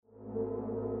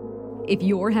If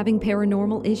you're having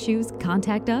paranormal issues,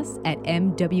 contact us at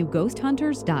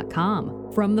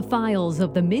mwghosthunters.com. From the files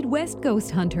of the Midwest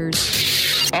Ghost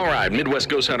Hunters. All right, Midwest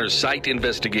Ghost Hunters site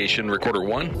investigation, recorder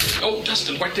 1. Oh,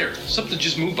 Dustin, right there. Something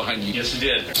just moved behind you. Yes, it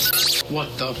did. What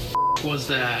the was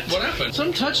that? What happened?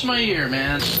 Something touched my ear,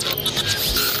 man.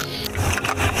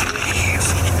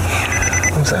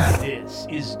 What's that? This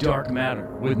is Dark Matter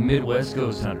with Midwest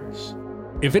Ghost Hunters.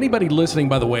 If anybody listening,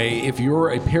 by the way, if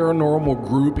you're a paranormal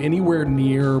group anywhere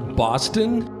near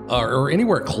Boston or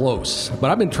anywhere close, but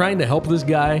I've been trying to help this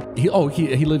guy. He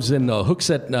lives in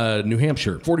Hooksett, New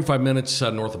Hampshire, 45 minutes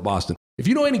north of Boston. If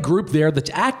you know any group there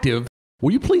that's active,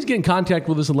 will you please get in contact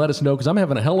with us and let us know, because I'm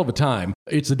having a hell of a time.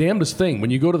 It's the damnedest thing. When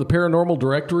you go to the paranormal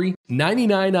directory,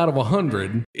 99 out of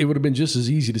 100, it would have been just as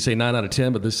easy to say 9 out of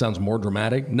 10, but this sounds more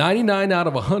dramatic. 99 out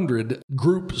of 100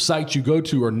 group sites you go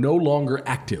to are no longer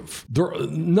active.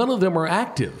 None of them are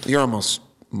active. You're almost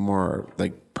more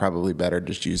probably better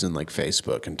just using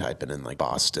Facebook and typing in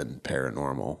Boston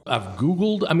Paranormal. I've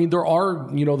Googled. I mean, there are,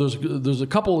 there's a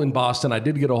couple in Boston I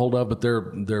did get a hold of, but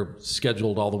they're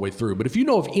scheduled all the way through. But if you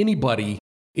know of anybody,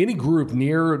 any group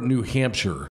near New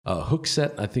Hampshire,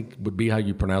 Hooksett, I think would be how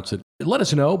you pronounce it, let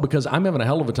us know, because I'm having a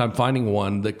hell of a time finding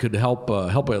one that could help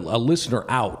a listener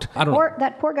out. I don't know.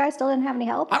 That poor guy still didn't have any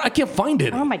help? I can't find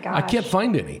any. Oh my gosh. I can't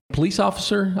find any. Police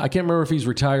officer, I can't remember if he's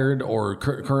retired or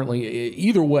currently.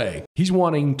 Either way, he's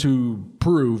wanting to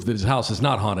prove that his house is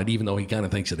not haunted, even though he kind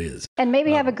of thinks it is. And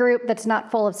maybe have a group that's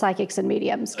not full of psychics and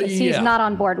mediums, because he's not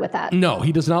on board with that. No,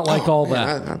 he does not like all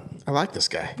that. I like this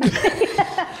guy.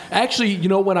 Actually,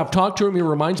 when I've talked to him, he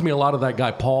reminds me a lot of that guy,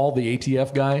 Paul, the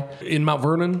ATF guy in Mount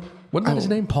Vernon. Wasn't that his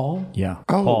name, Paul? Yeah,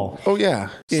 Paul. Oh, yeah.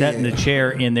 Sat in the chair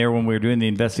in there when we were doing the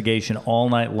investigation all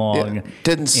night long. Yeah.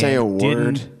 Didn't say a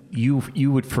word.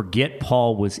 You would forget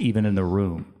Paul was even in the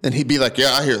room. And he'd be like,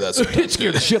 yeah, I hear that sometimes. It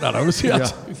scared the shit out of us. Yeah.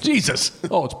 Jesus.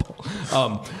 Oh, it's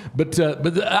Paul. But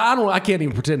I don't know. I can't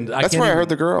even pretend. That's where I heard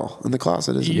the girl in the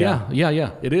closet, isn't it? Yeah.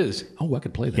 It is. Oh, I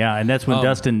could play that. Yeah, and that's when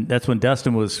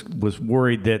Dustin was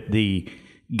worried that the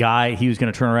guy, he was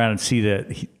going to turn around and see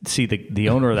the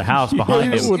owner of the house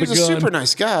behind him. He was a super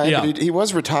nice guy. Yeah. But he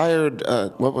was retired.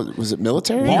 What was it,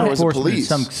 military or was it police?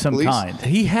 Some police? kind.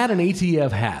 He had an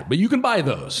ATF hat, but you can buy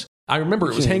those. I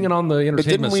remember it was hanging on the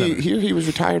entertainment center. But didn't we hear he was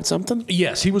retired something?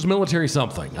 Yes, he was military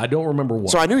something. I don't remember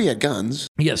what. So I knew he had guns.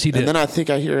 Yes, he did. And then I think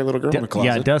I hear a little girl in the closet.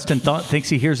 Yeah, Dustin thinks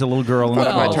he hears a little girl in the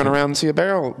closet. I might turn around and see a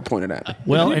barrel pointed at me.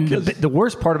 Well, and the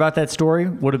worst part about that story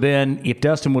would have been if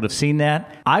Dustin would have seen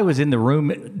that. I was in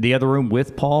the other room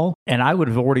with Paul, and I would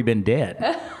have already been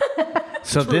dead.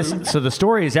 So the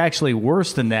story is actually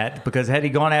worse than that, because had he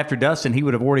gone after Dustin, he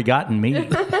would have already gotten me.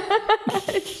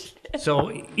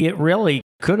 So it really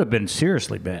could have been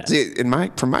seriously bad. See,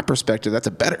 from my perspective, that's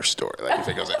a better story. If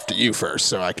it goes after you first,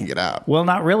 so I can get out. Well,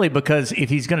 not really, because if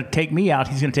he's going to take me out,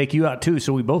 he's going to take you out too,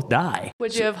 so we both die.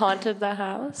 Would you have haunted the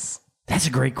house? That's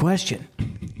a great question.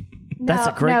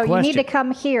 No, you need to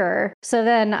come here, so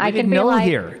then I can be like...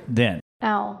 here then.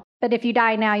 Oh, but if you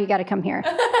die now, you got to come here.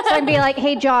 So I can be like,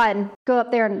 hey, John, go up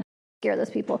there and scare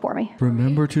those people for me.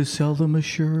 Remember to sell them a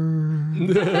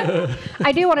shirt.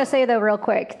 I do want to say, though, real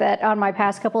quick, that on my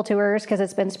past couple tours, because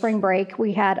it's been spring break,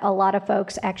 we had a lot of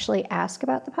folks actually ask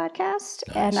about the podcast,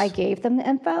 and I gave them the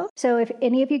info. So if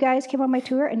any of you guys came on my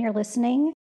tour and you're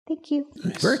listening, thank you.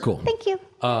 Nice. Very cool. Thank you.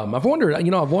 I've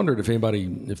wondered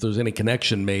if there's any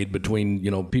connection made between,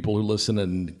 people who listen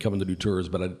and coming to do tours,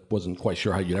 but I wasn't quite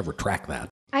sure how you'd ever track that.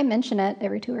 I mention it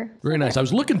every tour. Very nice. I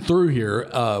was looking through here.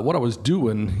 What I was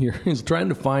doing here is trying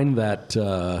to find that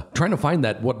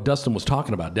what Dustin was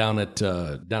talking about down at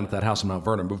that house in Mount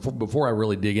Vernon. Before I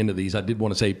really dig into these, I did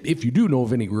want to say, if you do know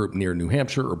of any group near New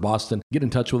Hampshire or Boston, get in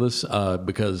touch with us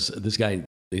because this guy,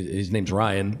 his name's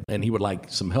Ryan, and he would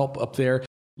like some help up there.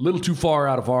 Little too far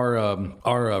out of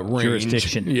our range.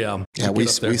 Jurisdiction. Yeah. Yeah, we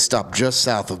stopped just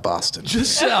south of Boston.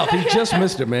 Just south. He just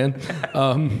missed it, man.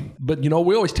 But, we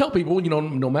always tell people,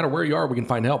 no matter where you are, we can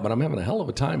find help. But I'm having a hell of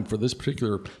a time for this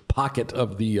particular pocket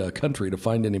of the country to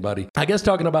find anybody. I guess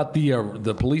talking about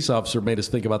the police officer made us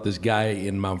think about this guy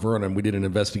in Mount Vernon. We did an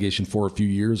investigation for a few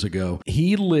years ago.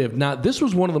 He lived. Now, this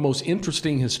was one of the most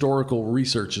interesting historical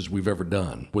researches we've ever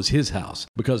done, was his house,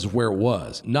 because of where it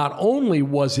was. Not only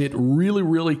was it really,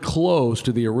 really close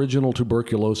to the original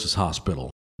tuberculosis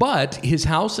hospital, but his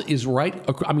house is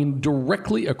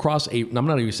directly across I'm not even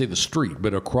going to say the street,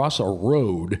 but across a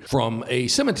road from a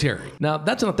cemetery. Now,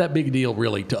 that's not that big a deal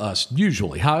really to us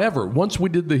usually. However, once we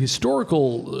did the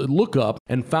historical lookup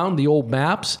and found the old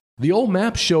maps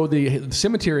show the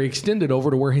cemetery extended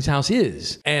over to where his house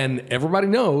is. And everybody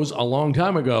knows a long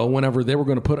time ago, whenever they were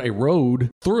going to put a road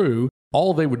through,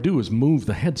 all they would do is move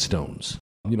the headstones.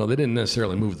 They didn't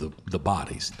necessarily move the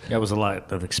bodies. That was a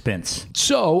lot of expense.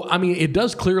 So, I mean, it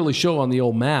does clearly show on the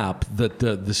old map that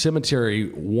the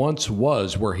cemetery once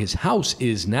was where his house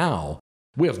is now.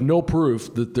 We have no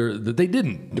proof that they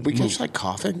didn't. Did we catch like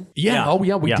coughing? Yeah. Oh,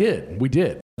 yeah, we did. We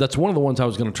did. That's one of the ones I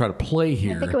was going to try to play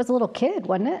here. I think it was a little kid,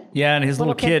 wasn't it? Yeah, and his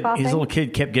little kid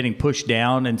coughing? kept getting pushed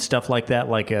down and stuff like that,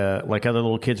 like other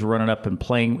little kids were running up and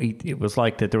playing. It was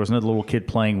like that there was another little kid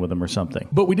playing with him or something.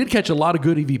 But we did catch a lot of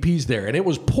good EVPs there, and it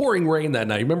was pouring rain that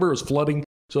night. Remember, it was flooding.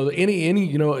 So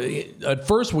at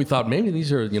first we thought maybe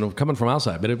these are, coming from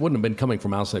outside, but it wouldn't have been coming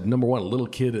from outside. Number one, a little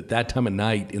kid at that time of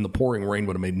night in the pouring rain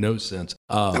would have made no sense.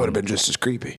 That would have been just as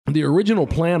creepy. The original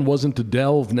plan wasn't to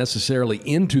delve necessarily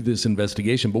into this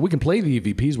investigation, but we can play the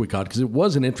EVPs we caught because it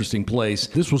was an interesting place.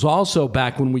 This was also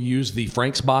back when we used the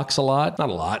Frank's box a lot. Not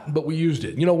a lot, but we used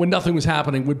it. When nothing was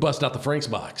happening, we'd bust out the Frank's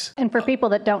box. And for people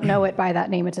that don't know it by that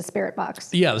name, it's a spirit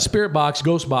box. Yeah, the spirit box,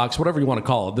 ghost box, whatever you want to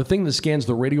call it. The thing that scans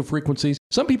the radio frequencies.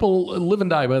 Some people live and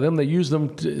die by them. They use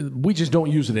them. We just don't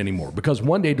use it anymore because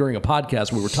one day during a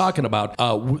podcast we were talking about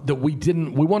that we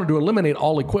wanted to eliminate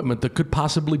all equipment that could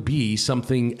possibly be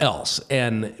something else.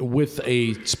 And with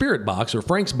a spirit box or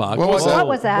Frank's box, What was that?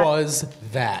 Was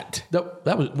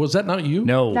that not you?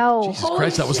 No. Jesus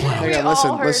Christ, that was loud. Hang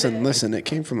on, listen. It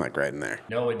came from like right in there.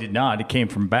 No, it did not. It came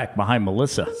from back behind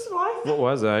Melissa. What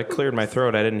was that? I cleared my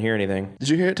throat. I didn't hear anything. Did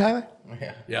you hear it, Tyler?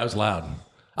 Yeah, it was loud.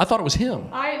 I thought it was him.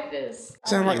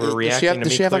 Sound like You were reacting to me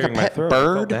does she have like a clearing my pet throat. I felt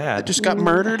bird bad. that just got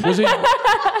murdered? Was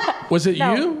it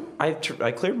you? I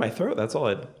cleared my throat. That's all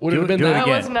I Would it have been Do it that?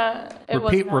 again. was not. It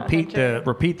was not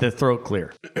Repeat the throat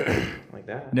clear. like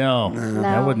that. No,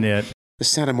 that wasn't it. It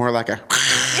sounded more like a.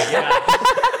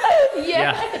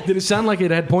 Yeah, Did it sound like it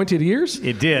had pointed ears?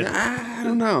 it did. I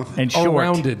don't know. And Oh, short.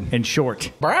 rounded. And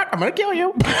short. Brat, I'm gonna kill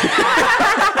you.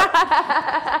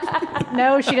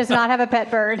 No, she does not have a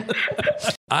pet bird.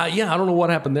 Yeah, I don't know what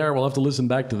happened there. We'll have to listen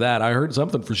back to that. I heard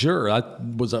something for sure. I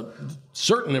was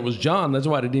certain it was John. That's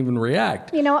why I didn't even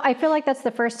react. I feel like that's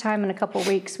the first time in a couple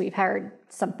weeks we've heard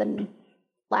something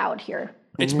loud here.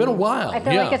 It's been a while. I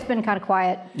feel like it's been kind of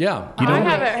quiet. Yeah. I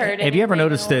haven't heard it. Have you ever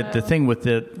noticed that the thing with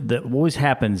that what always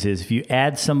happens is if you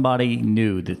add somebody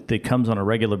new that comes on a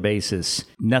regular basis,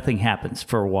 nothing happens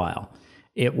for a while.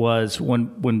 It was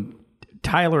when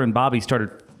Tyler and Bobby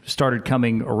started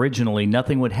coming originally,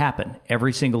 nothing would happen.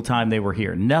 Every single time they were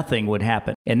here, nothing would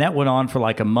happen. And that went on for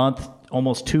like a month,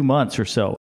 almost 2 months or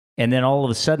so. And then all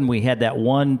of a sudden we had that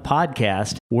one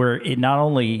podcast where it not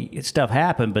only stuff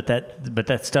happened, but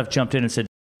that stuff jumped in and said,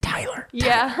 Tyler.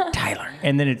 Tyler.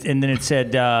 And then it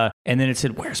said,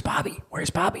 where's Bobby? Where's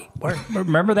Bobby?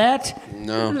 Remember that?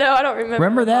 No, I don't remember.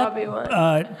 Remember the that? Bobby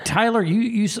one. Tyler,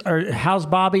 you how's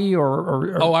Bobby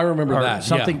or Oh, I remember or that.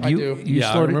 something. Yeah, You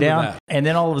I slowed it remember down, that. and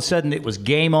then all of a sudden it was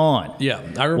game on. Yeah,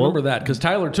 I remember that because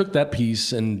Tyler took that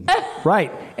piece and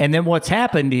Right. And then what's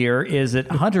happened here is that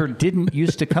Hunter didn't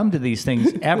used to come to these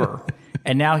things ever.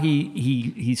 And now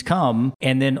he's come,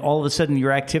 and then all of a sudden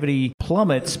your activity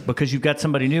plummets because you've got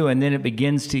somebody new, and then it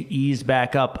begins to ease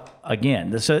back up again.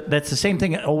 That's the same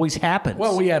thing that always happens.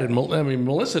 well, we added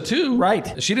Melissa too.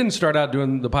 Right. She didn't start out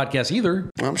doing the podcast either.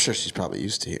 I'm sure she's probably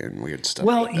used to hearing weird stuff.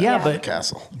 Well, like that yeah, at the but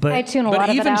castle. I tune a lot But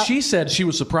of it even out. she said she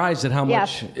was surprised at how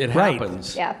much it Right.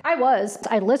 happens. Yeah,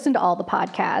 I listened to all the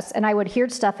podcasts and I would hear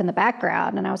stuff in the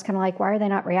background and I was kind of like, why are they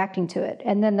not reacting to it?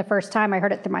 And then the first time I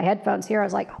heard it through my headphones here, I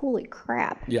was like, holy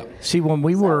crap. Yeah. See, when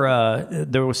we were,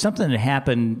 there was something that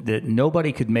happened that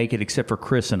nobody could make it except for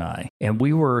Chris and I. And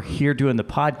we were here doing the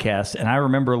podcast, and I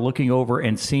remember looking over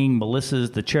and seeing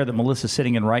the chair that Melissa's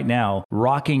sitting in right now,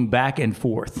 rocking back and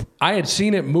forth. I had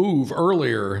seen it move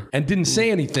earlier and didn't say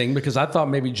anything because I thought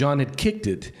maybe John had kicked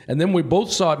it. And then we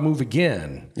both saw it move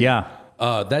again. Yeah.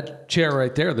 That chair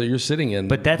right there that you're sitting in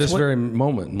But that's this what- very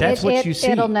moment. That's what you see.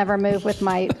 It'll never move with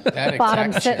my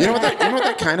bottom sitting. You know what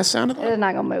that kind of sounded like? It's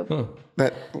not going to move.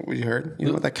 That you heard? You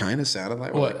know what that kind of sounded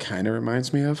like? What it kind of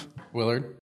reminds me of?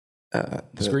 Willard? The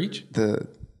screech? The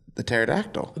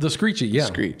pterodactyl. The screechy, yeah.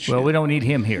 Screech. Well, we don't need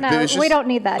him here. No, we don't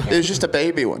need that It here. was just a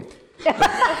baby one.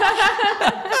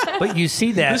 But you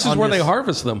see that This is where they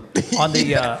harvest them. on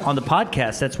the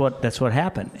podcast. That's what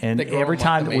happened. And every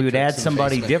time that we would add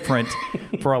somebody different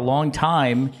for a long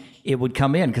time, it would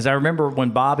come in. Because I remember when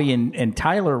Bobby and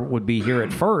Tyler would be here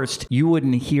at first, you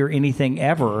wouldn't hear anything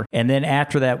ever. And then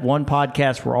after that one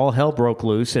podcast where all hell broke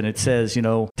loose and it says,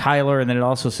 Tyler, and then it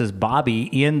also says Bobby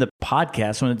in the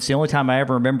podcast, when it's the only time I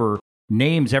ever remember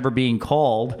names ever being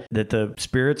called, that the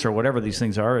spirits or whatever these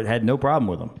things are, it had no problem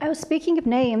with them. Oh, speaking of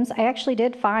names, I actually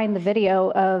did find the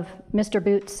video of Mr.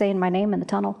 Boots saying my name in the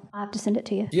tunnel. I'll have to send it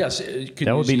to you. Yes.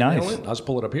 That would be nice. I'll just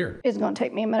pull it up here. It's going to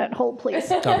take me a minute. Hold, please.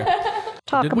 Okay.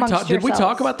 talk Did amongst we yourselves.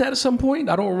 talk about that at some point?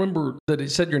 I don't remember that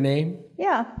it said your name.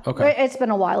 Yeah. Okay. It's been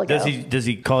a while ago. Does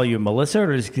he call you Melissa,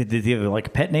 or does he have like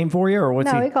a pet name for you, or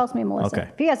what's No, he? he calls me Melissa. Okay.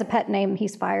 If he has a pet name,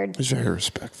 he's fired. He's very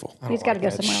respectful. He's got to go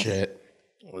somewhere else. Shit.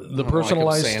 The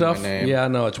personalized saying stuff. my name. Yeah,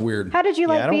 no, it's weird. How did you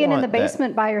I like don't being in want the that.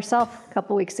 basement by yourself a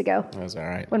couple weeks ago That was all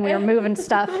right. when we were moving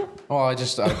stuff? Well, I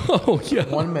just Oh yeah.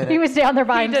 1 minute. He was down there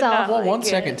by He did himself. not Well, like 1 it.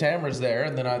 second Tamara's there,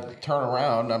 and then I turn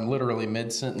around. I'm literally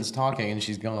mid-sentence talking, and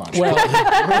she's gone.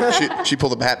 Well, she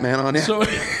pulled a Batman on you. so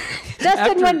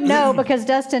Dustin wouldn't know because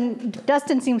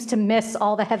Dustin seems to miss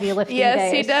all the heavy lifting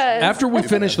Yes, days. he does. after we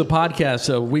finished the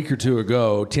podcast a week or two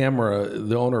ago, Tamara,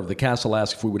 the owner of the castle,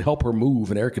 asked if we would help her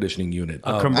move an air conditioning unit.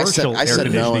 Commercial I air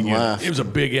said no conditioning and unit. laughed. It was a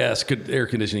big ass air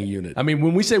conditioning unit. I mean,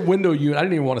 when we say window unit, I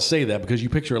didn't even want to say that because you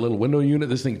picture a little window unit.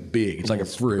 This thing's big. It's like a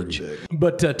fridge.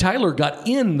 But Tyler got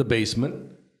in the basement.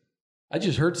 I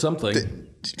just heard something.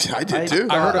 I did too.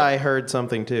 I heard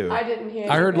something too. I didn't hear.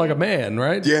 I heard like a man,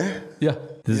 right? Yeah. Yeah.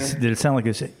 Did it sound like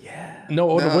it said, yeah? No,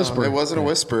 it wasn't a whisper. It wasn't a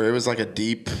whisper. It was like a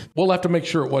deep. We'll have to make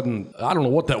sure it wasn't. I don't know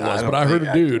what that was, but I heard a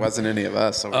It dude. wasn't any of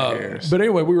us over here. But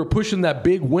anyway, we were pushing that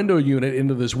big window unit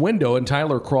into this window, and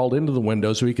Tyler crawled into the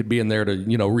window so he could be in there to,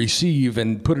 receive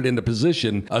and put it into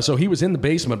position. So he was in the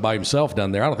basement by himself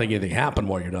down there. I don't think anything happened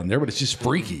while you're down there, but it's just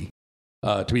freaky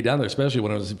to be down there, especially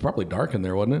when it was probably dark in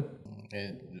there, wasn't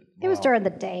it? It was during the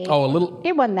day. Oh, a little.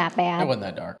 It wasn't that bad. It wasn't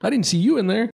that dark. I didn't see you in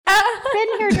there.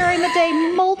 Been here during the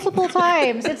day multiple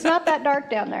times. It's not that dark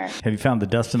down there. Have you found the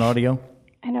Dustin audio?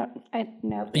 No.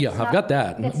 Yeah, I've got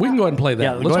that. it's We can go ahead and play that.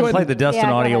 Yeah, go ahead and play the Dustin Yeah,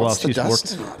 go audio ahead. while It's the she's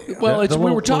Dustin working. audio. Well, The we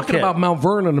little were talking kid. about Mount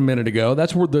Vernon a minute ago.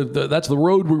 That's where that's the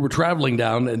road we were traveling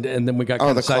down, and then we got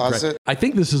kind the of sidetracked. closet? I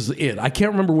think this is it. I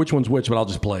can't remember which one's which, but I'll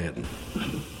just play it.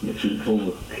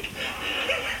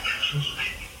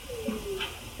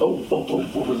 Oh,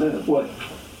 what was that? What?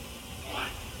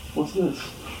 What's this?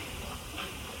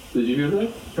 Did you hear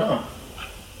that?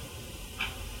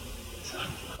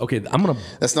 Okay, I'm gonna.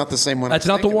 That's not the same one. That's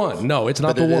I was not the thinking one. of. No, it's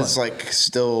not But the one. It is like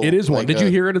still. It is one. like Did you a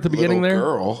hear it at the beginning little there?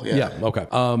 Girl. Yeah. Okay.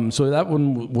 So that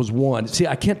one was one. See,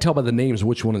 I can't tell by the names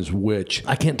which one is which.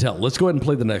 I can't tell. Let's go ahead and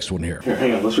play the next one here. Here,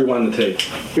 hang on. Let's rewind the tape.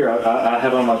 Here, I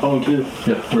have it on my phone too.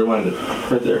 Yeah, rewind it.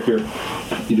 Right there. Here.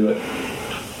 You do it.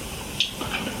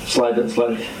 Slide it.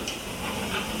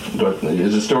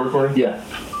 Is it still recording? Yeah.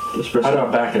 Just press. How do I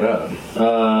back it up?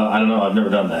 I don't know. I've never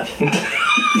done that.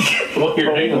 Well,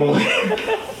 here, hang on.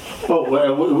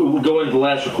 We'll go into the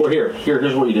last record.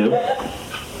 Here's what you do.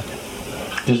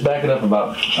 Just back it up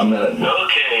about a minute.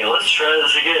 Okay, let's try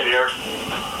this again here.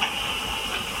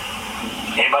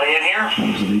 Anybody in here? That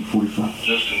was at 8:45.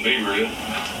 Justin Bieber,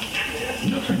 yeah.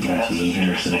 No, turn glasses in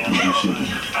here so they can do shit.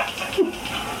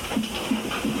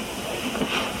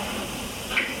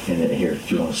 And then here, if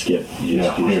you want to skip, you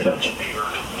just do touch.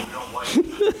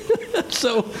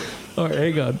 So, all right,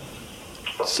 hang on.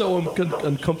 So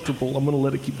uncomfortable. I'm gonna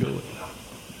let it keep going.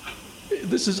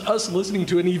 This is us listening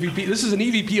to an EVP. This is an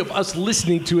EVP of us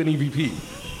listening to an EVP.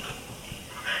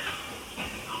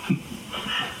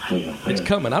 It's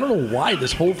coming. I don't know why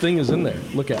this whole thing is in there.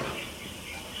 Look at it.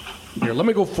 Here, let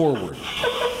me go forward.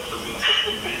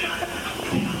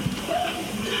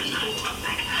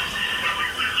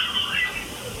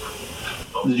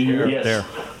 Did you hear it? Yes. There.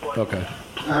 Okay.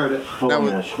 I heard it. Hold on,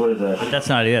 Ash. What is that? But that's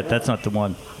not it. That's not the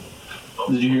one.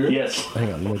 Did you hear it? Yes.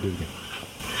 Hang on. Let me do it again.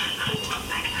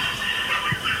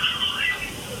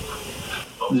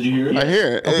 Did you hear it? I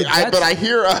hear it. Okay, But I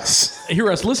hear us. I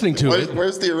hear us listening to it.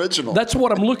 Where's the original? That's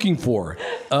what I'm looking for.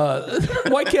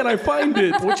 Why can't I find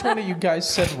it? Which one of you guys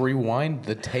said rewind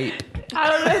the tape? I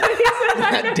don't know.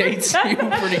 That dates you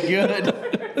pretty good.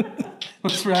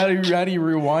 How do you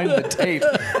rewind the tape?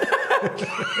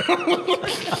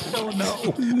 I don't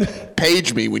know.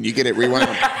 Page me when you get it rewound.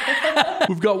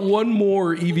 We've got one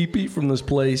more EVP from this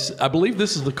place. I believe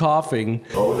this is the coughing.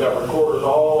 Oh, we got recorders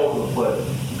all over the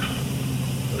place.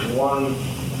 There's one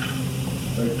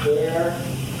right there.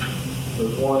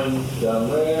 There's one down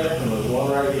there, and there's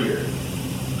one right here.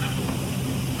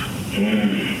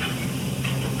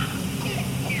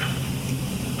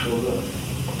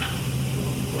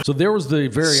 So there was the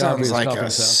very Sounds obvious like coughing a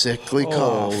sound. sickly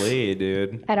cough. Holy,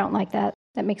 dude. I don't like that.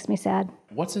 That makes me sad.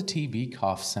 What's a TB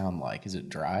cough sound like? Is it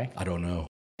dry? I don't know.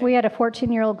 We had a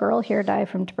 14-year-old girl here die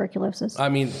from tuberculosis. I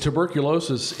mean,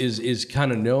 tuberculosis is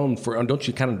kind of known for, don't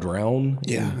you kind of drown?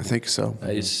 Yeah, I think so.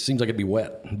 It seems like it'd be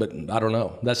wet, but I don't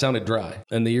know. That sounded dry,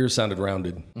 and the ears sounded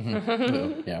rounded.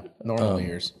 Yeah, normal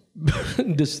ears.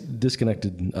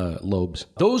 Disconnected lobes.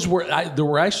 Those were there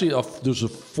were actually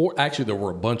there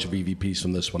were a bunch of EVPs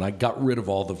from this one. I got rid of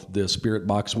all the spirit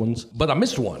box ones, but I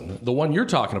missed one. The one you're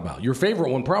talking about, your favorite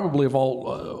one, probably of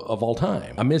all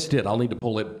time. I missed it. I'll need to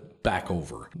pull it back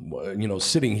over.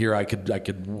 Sitting here, I could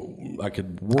work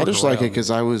I just around. like it because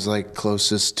I was like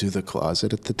closest to the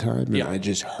closet at the time, and I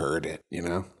just heard it.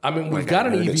 I mean, we've Like, got I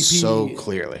an heard it EVP so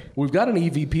clearly. We've got an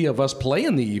EVP of us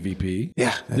playing the EVP.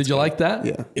 Yeah. Did you like that?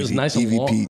 Yeah. It was nice and long.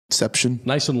 EVP-ception.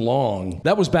 Nice and long.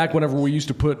 That was back whenever we used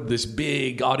to put this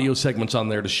big audio segments on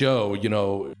there to show,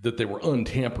 that they were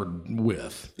untampered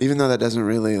with. Even though that doesn't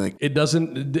really It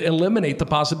doesn't eliminate the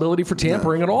possibility for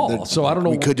tampering at all. So I don't know.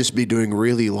 We could just be doing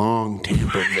really long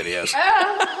tampered videos.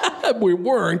 We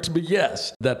weren't, but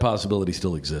yes, that possibility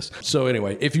still exists. So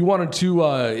anyway, if you wanted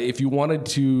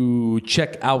to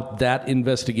check out that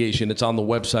investigation, it's on the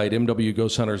website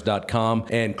mwghosthunters.com,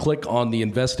 and click on the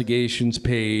investigations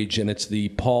page, and it's the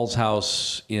Paul's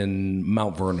house in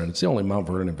Mount Vernon. It's the only Mount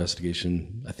Vernon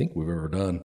investigation I think we've ever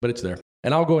done, but it's there.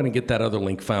 And I'll go ahead and get that other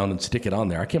link found and stick it on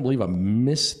there. I can't believe I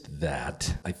missed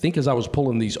that. I think as I was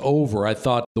pulling these over, I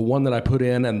thought the one that I put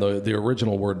in and the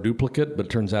original were duplicate, but it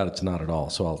turns out it's not at all.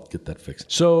 So I'll get that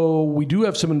fixed. So we do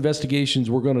have some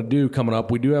investigations we're going to do coming up.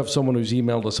 We do have someone who's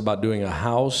emailed us about doing a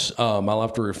house. I'll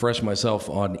have to refresh myself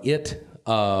on it,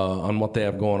 on what they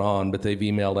have going on, but they've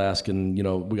emailed asking,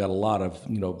 we got a lot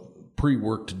of,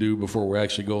 pre-work to do before we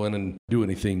actually go in and do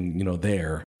anything,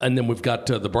 there. And then we've got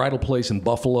the bridal place in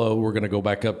Buffalo we're going to go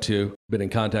back up to. Been in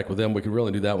contact with them. We could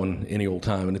really do that one any old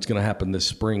time, and it's going to happen this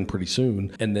spring pretty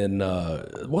soon. And then,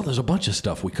 there's a bunch of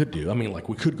stuff we could do. I mean, like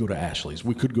we could go to Ashley's.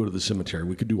 We could go to the cemetery.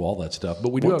 We could do all that stuff.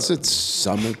 But Once it's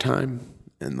summertime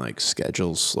and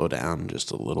schedules slow down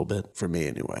just a little bit, for me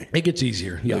anyway. It gets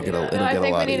easier. Yeah. I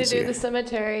think we need to do the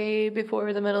cemetery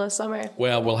before the middle of summer.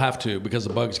 Well, we'll have to, because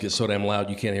the bugs get so damn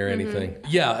loud you can't hear anything.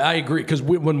 Yeah, I agree. Because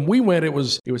when we went, it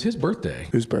was his birthday.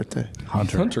 Whose birthday?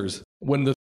 Hunter's. When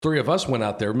the three of us went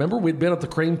out there, remember we'd been at the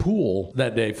Crane Pool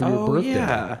that day for your birthday.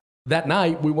 Yeah. That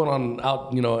night we went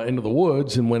out into the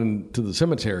woods and went into the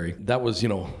cemetery. That was it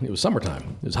was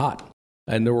summertime. It was hot.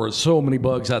 And there were so many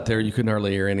bugs out there, you couldn't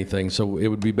hardly hear anything. So it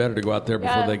would be better to go out there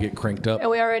before they get cranked up. And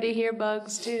we already hear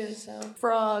bugs too, so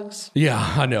frogs.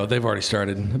 Yeah, I know. They've already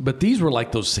started. But these were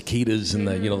like those cicadas and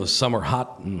the summer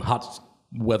hot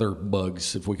weather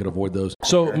bugs, if we could avoid those.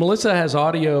 So Melissa has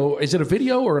audio. Is it a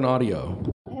video or an audio?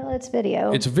 Well, it's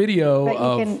video. It's a video but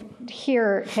you can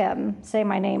hear him say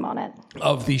my name on it.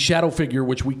 Of the shadow figure,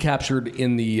 which we captured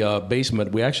in the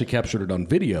basement. We actually captured it on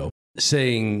video,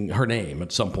 saying her name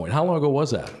at some point. How long ago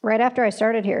was that? Right after I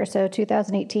started here, so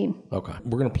 2018. Okay.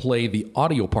 We're going to play the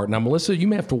audio part. Now, Melissa, you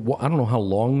may have to, I don't know how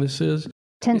long this is.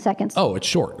 10 seconds. Oh, it's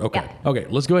short. Okay. Yeah. Okay,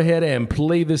 let's go ahead and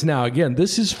play this now. Again,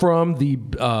 this is from the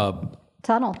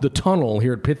tunnel. The tunnel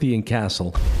here at Pythian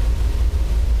Castle.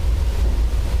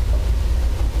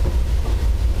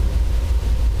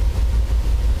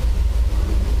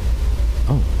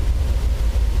 Oh.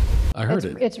 I heard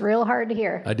it. It's real hard to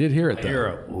hear. I did hear it,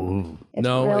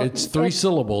 though. It's three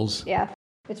syllables. Yeah,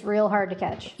 it's real hard to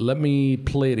catch. Let me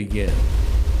play it again.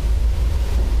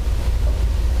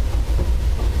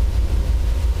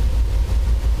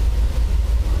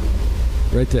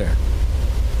 Right there.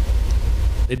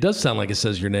 It does sound like it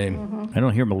says your name. Mm-hmm. I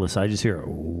don't hear Melissa. I just hear.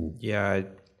 Ooh. Yeah,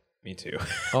 me too.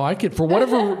 Oh, I can for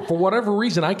whatever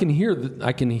reason I can hear that.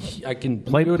 I can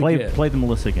play do it again. Play the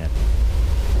Melissa again.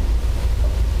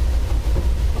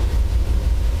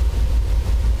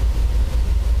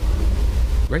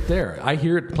 Right there. I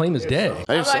hear it plain as day.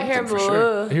 I might hear for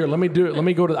sure. Here, let me do it. Let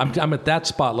me go to. I'm at that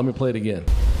spot. Let me play it again.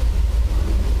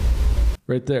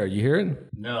 Right there. You hear it?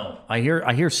 No. I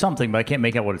hear something, but I can't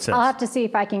make out what it says. I'll have to see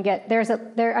if I can get.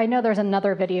 I know there's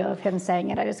another video of him saying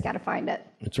it. I just got to find it.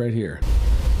 It's right here.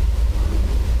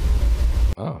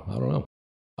 Oh, I don't know.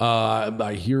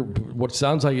 I hear what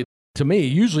sounds like it to me.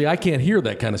 Usually, I can't hear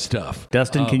that kind of stuff.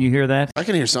 Dustin, can you hear that? I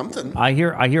can hear something. I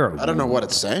hear. I don't know what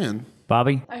it's saying.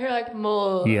 Bobby? I hear like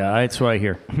moo. Yeah, that's what I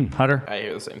hear. Hunter? I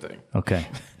hear the same thing. Okay.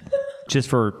 Just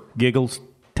for giggles.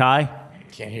 Ty?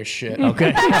 Can't hear shit.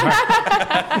 Okay.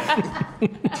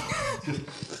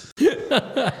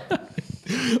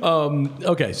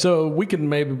 Okay, so we can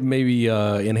maybe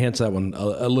enhance that one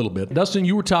a little bit. Dustin,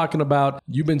 you were talking about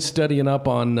you've been studying up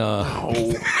on.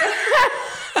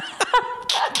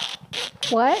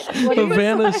 What? What do you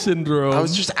Havana syndrome. I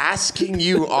was just asking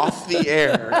you off the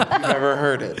air if you've ever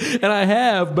heard it. And I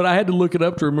have, but I had to look it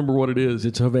up to remember what it is.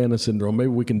 It's Havana syndrome. Maybe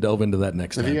we can delve into that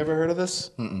next time. Have you ever heard of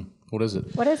this? What is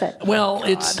it? What is it? Well,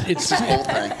 it's this whole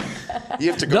thing. You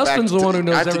have to go Dustin's back. the one who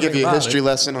knows I have to give everything you a about history it.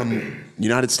 lesson on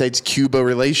United States-Cuba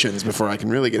relations before I can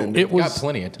really get into it. We've got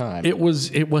plenty of time.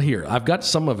 Well, here, I've got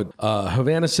some of it.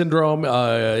 Havana syndrome,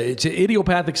 it's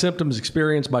idiopathic symptoms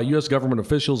experienced by U.S. government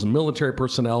officials and military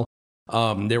personnel.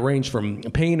 They range from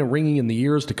pain and ringing in the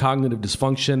ears to cognitive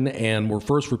dysfunction, and were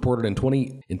first reported in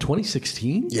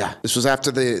 2016. Yeah, this was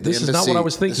after the This embassy. is not what I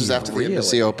was thinking. This was after the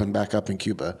embassy opened back up in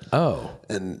Cuba. Oh.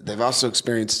 And they've also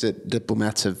experienced it.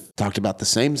 Diplomats have talked about the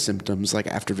same symptoms, like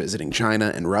after visiting China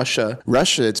and Russia.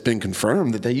 Russia, it's been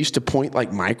confirmed that they used to point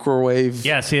like microwave.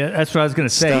 Yeah, see, that's what I was going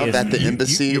to say. stuff is at the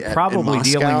embassy. You're in probably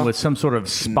Moscow. dealing with some sort of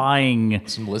spying,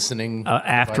 some listening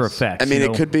after device. effects. I mean,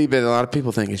 it could be, but a lot of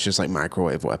people think it's just like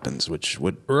microwave weapons, which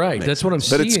would Right, that's what I'm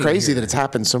But it's seeing crazy here. that it's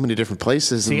happened so many different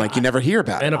places, and like you never hear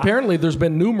about And it. apparently, there's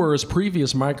been numerous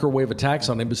previous microwave attacks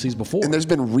on embassies before. And there's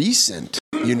been recent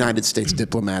United States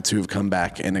diplomats who have come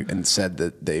back and said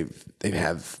that they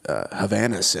have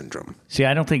Havana syndrome. See,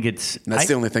 I don't think it's. And that's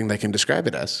the only thing they can describe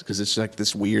it as, because it's like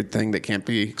this weird thing that can't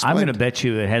be explained. I'm going to bet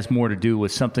you it has more to do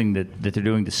with something that they're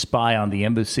doing to spy on the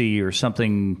embassy or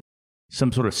something,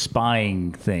 some sort of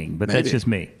spying thing. But that's just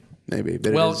me. Maybe.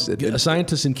 But Well,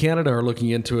 scientists in Canada are looking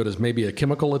into it as maybe a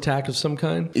chemical attack of some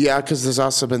kind. Yeah, because there's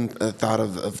also been a thought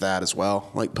of that as well,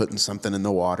 like putting something in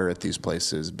the water at these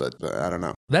places. But I don't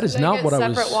know. That is They not get what I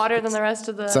was. separate water than the rest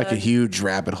of the. It's like a huge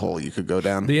rabbit hole you could go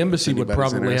down. The embassy would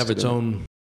Anybody's probably have interested its in it. own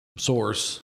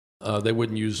source. They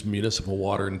wouldn't use municipal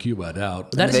water in Cuba, I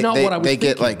doubt. That's not what I was They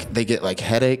thinking. get like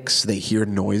headaches. They hear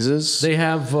noises. They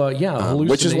have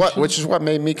hallucinations. which is what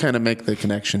made me kind of make the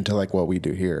connection to like what we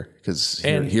do here, because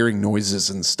hearing noises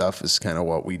and stuff is kind of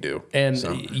what we do. And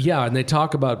and they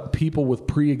talk about people with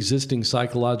pre-existing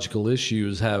psychological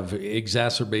issues have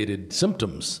exacerbated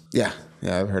symptoms. Yeah,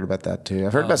 I've heard about that too.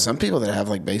 I've heard about some people that have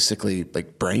like basically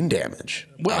like brain damage.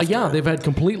 Well, they've had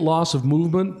complete loss of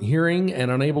movement, hearing,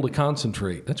 and unable to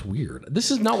concentrate. That's weird.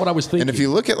 This is not what I was thinking. And if you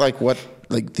look at like what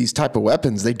like these type of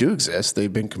weapons, they do exist.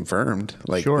 They've been confirmed.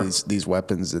 Like these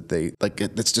weapons that they like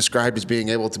that's described as being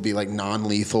able to be like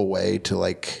non-lethal way to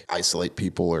like isolate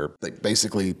people or like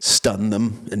basically stun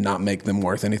them and not make them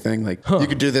worth anything. Like you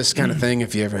could do this kind of thing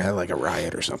if you ever had like a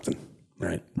riot or something.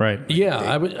 Right.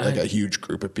 Yeah, like a huge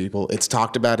group of people. It's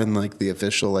talked about in like the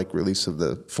official like release of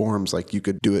the forums. Like you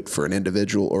could do it for an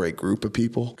individual or a group of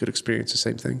people could experience the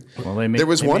same thing. Well, there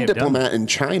was one diplomat in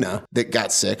China that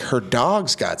got sick. Her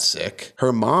dogs got sick.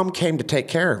 Her mom came to take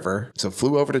care of her, so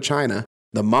flew over to China.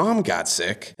 The mom got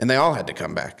sick, and they all had to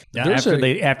come back. Now, after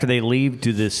they leave,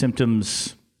 do the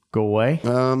symptoms go away?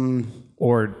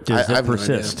 Or does it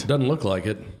persist? Doesn't look like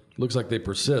it. Looks like they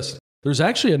persist. There's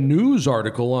actually a news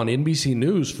article on NBC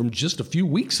News from just a few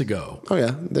weeks ago. Oh,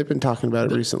 yeah. They've been talking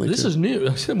about it recently, This too. is new.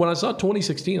 When I saw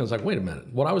 2016, I was like, wait a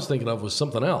minute. What I was thinking of was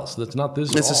something else. That's not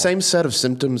this at It's all. the same set of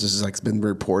symptoms as like been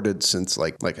reported since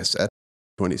like I said,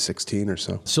 2016 or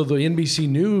so. So the NBC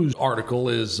News article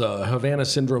is Havana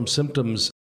syndrome symptoms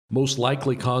most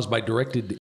likely caused by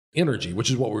directed energy,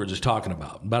 which is what we were just talking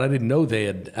about. But I didn't know they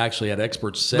had actually had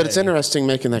experts say. But it's interesting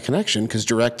making that connection because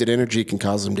directed energy can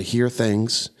cause them to hear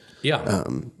things. Yeah.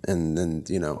 And then,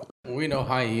 We know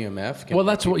high EMF. Well,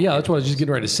 that's what I was just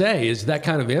getting ready to say is that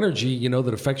kind of energy,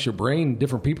 that affects your brain,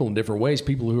 different people in different ways.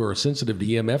 People who are sensitive to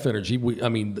EMF energy.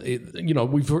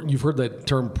 You've heard that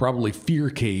term probably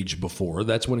fear cage before.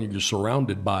 That's when you're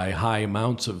surrounded by high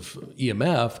amounts of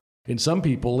EMF. In some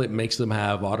people, it makes them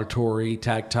have auditory,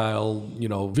 tactile,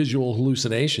 visual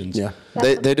hallucinations. Yeah.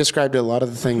 They described a lot of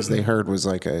the things they heard was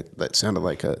that sounded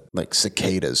like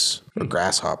cicadas or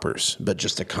grasshoppers, but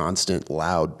just a constant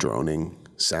loud droning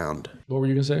sound. What were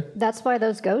you going to say? That's why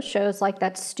those ghost shows like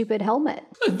that stupid helmet.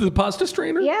 The pasta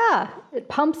strainer? Yeah. It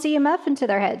pumps EMF into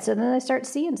their heads and then they start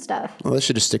seeing stuff. Well, they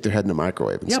should just stick their head in a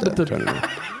microwave instead. But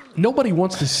nobody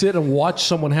wants to sit and watch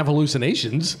someone have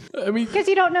hallucinations. I mean, because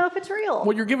you don't know if it's real.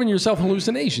 Well, you're giving yourself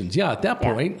hallucinations. Yeah, at that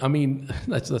point, I mean,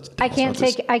 that's. I can't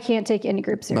take any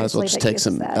group seriously. Might as well just take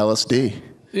some LSD.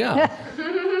 Yeah.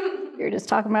 You were just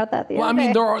talking about that the other other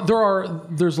day.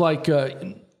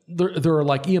 There are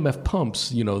like EMF pumps,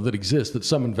 that exist that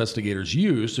some investigators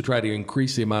use to try to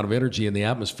increase the amount of energy in the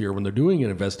atmosphere when they're doing an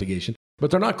investigation.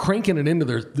 But they're not cranking it into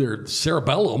their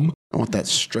cerebellum. I want that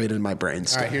straight in my brain.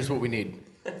 All right, here's what we need.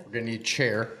 We're going to need a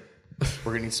chair.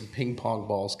 We're going to need some ping pong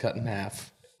balls cut in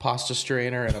half, pasta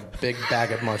strainer, and a big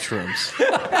bag of mushrooms.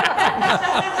 And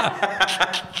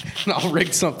I'll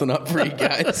rig something up for you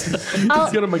guys.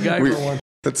 Let's get a MacGyver one.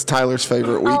 That's Tyler's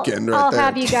favorite weekend right I'll there.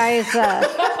 have you guys,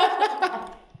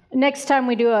 next time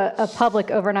we do a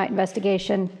public overnight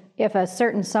investigation, if a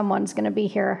certain someone's going to be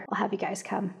here, I'll have you guys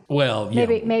come. Well, yeah.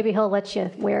 Maybe he'll let you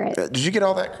wear it. Did you get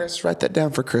all that, Chris? Write that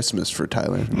down for Christmas for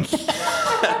Tyler.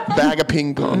 Bag of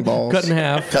ping pong balls. Cut in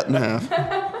half. Cut in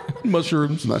half.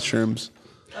 Mushrooms.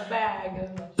 A bag.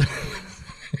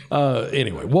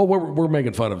 Anyway, well, we're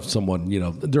making fun of someone.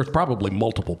 There's probably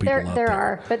multiple people out there. There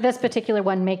are, but this particular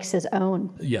one makes his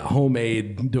own. Yeah,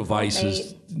 homemade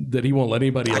devices that he won't let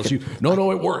anybody else use.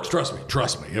 No, it works.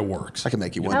 Trust me, it works. I can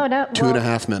make you one. Oh, no,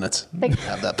 2.5 minutes.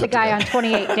 Have that The put guy together. on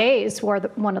 28 Days wore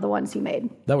one of the ones he made.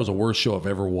 That was the worst show I've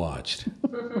ever watched.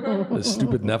 The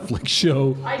stupid Netflix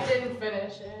show. I didn't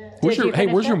finish it.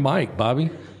 Where's your mic, Bobby?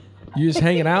 You just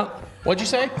hanging out? What'd you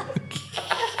say?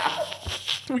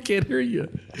 We can't hear you.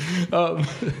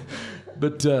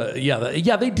 But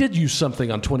they did use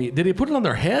something on 20. Did they put it on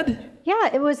their head? Yeah,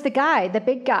 it was the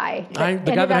big guy. The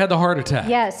guy that had the heart attack.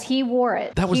 Yes, he wore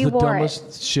it. That was the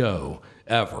dumbest show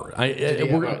ever.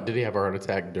 Did he have a heart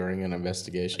attack during an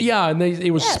investigation? Yeah, and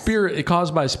it was spirit. It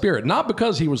caused by a spirit, not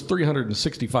because he was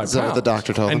 365 pounds. Is that what the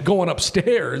doctor told him? And going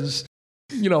upstairs,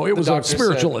 it was a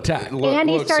spiritual attack. And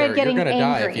he started getting You're going to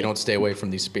die angry. if you don't stay away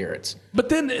from these spirits. But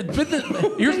then here's Did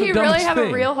the he really dumbest have thing.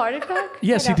 a real heart attack?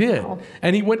 Yes, he did. know.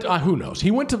 And he went. Who knows?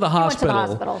 He went to the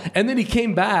hospital. And then he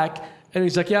came back, and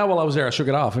he's like, "Yeah, well, I was there. I shook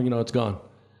it off, and it's gone."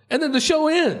 And then the show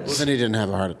ends. Well, then he didn't have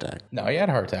a heart attack. No, he had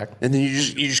a heart attack. And then you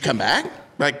just come back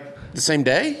like the same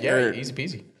day? Yeah, Or- easy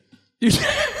peasy.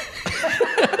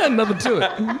 Nothing to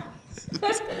it.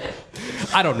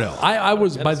 I don't know. I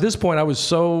was by this point I was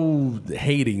so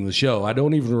hating the show. I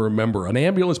don't even remember. An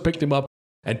ambulance picked him up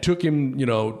and took him,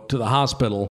 to the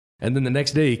hospital. And then the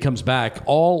next day he comes back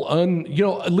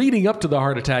leading up to the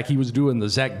heart attack, he was doing the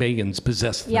Zach Bagans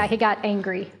possessed thing. Yeah, he got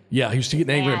angry. Yeah, he was getting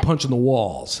angry and punching the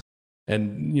walls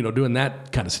and, doing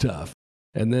that kind of stuff.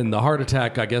 And then the heart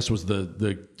attack, I guess, was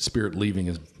the spirit leaving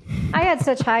his. I had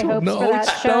such high hopes for that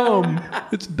it's show. dumb.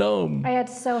 It's dumb. I had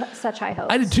such high hopes.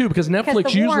 I did too because Netflix the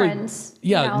usually, Warrens,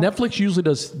 Netflix usually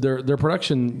does their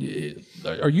production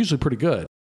are usually pretty good.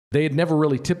 They had never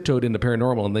really tiptoed into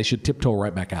paranormal, and they should tiptoe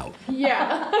right back out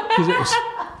Yeah.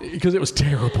 because it was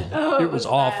terrible. It was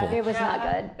awful. It was not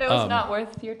good. It was not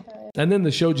worth your time. And then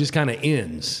the show just kind of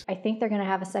ends. I think they're going to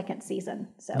have a second season.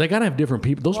 So They gotta have different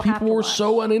people. Those We'll have people to were watch.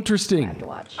 so uninteresting. to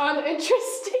watch.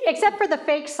 Uninteresting. Except for the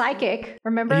fake psychic.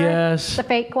 Remember? Yes. The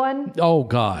fake one? Oh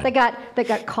God. That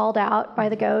got called out by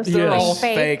the ghost. They're It was all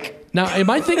fake. Now, am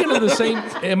I thinking of the same?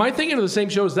 Am I thinking of the same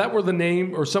show? Is that where the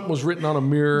name or something was written on a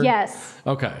mirror? Yes.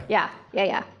 Okay. Yeah.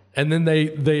 And then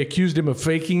they accused him of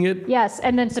faking it. Yes,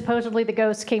 and then supposedly the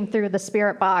ghost came through the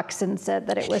spirit box and said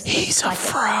that it was. He's a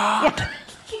fraud. Yeah.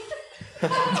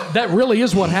 That really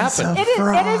is what happened. It is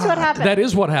what happened. That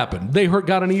is what happened. They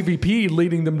got an EVP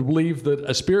leading them to believe that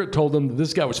a spirit told them that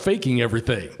this guy was faking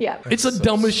everything. Yeah. It's the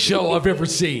dumbest show I've ever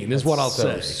seen, is what I'll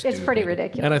say. It's pretty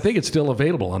ridiculous. And I think it's still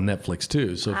available on Netflix,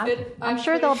 too. So I'm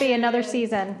sure there'll be another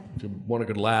season. if you want a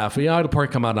good laugh, it'll probably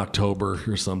come out in October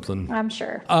or something. I'm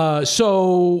sure.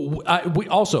 We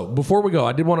also, before we go,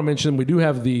 I did want to mention we do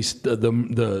have the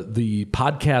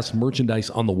podcast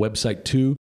merchandise on the website,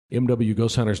 too,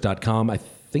 mwghosthunters.com. I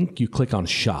think you click on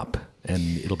shop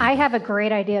and it'll be I have a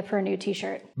great idea for a new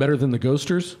T-shirt. better than the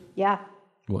Ghosters. Yeah,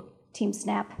 What? Team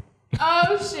Snap.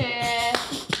 Oh shit.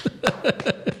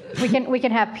 We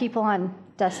can have people on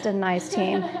Dustin and I's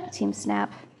team. Team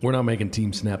Snap. We're not making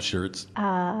Team Snap shirts.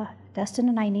 Dustin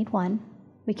and I need one.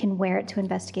 We can wear it to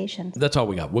investigations. That's all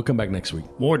we got. We'll come back next week.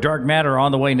 More dark matter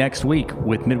on the way next week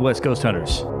with Midwest Ghost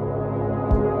Hunters.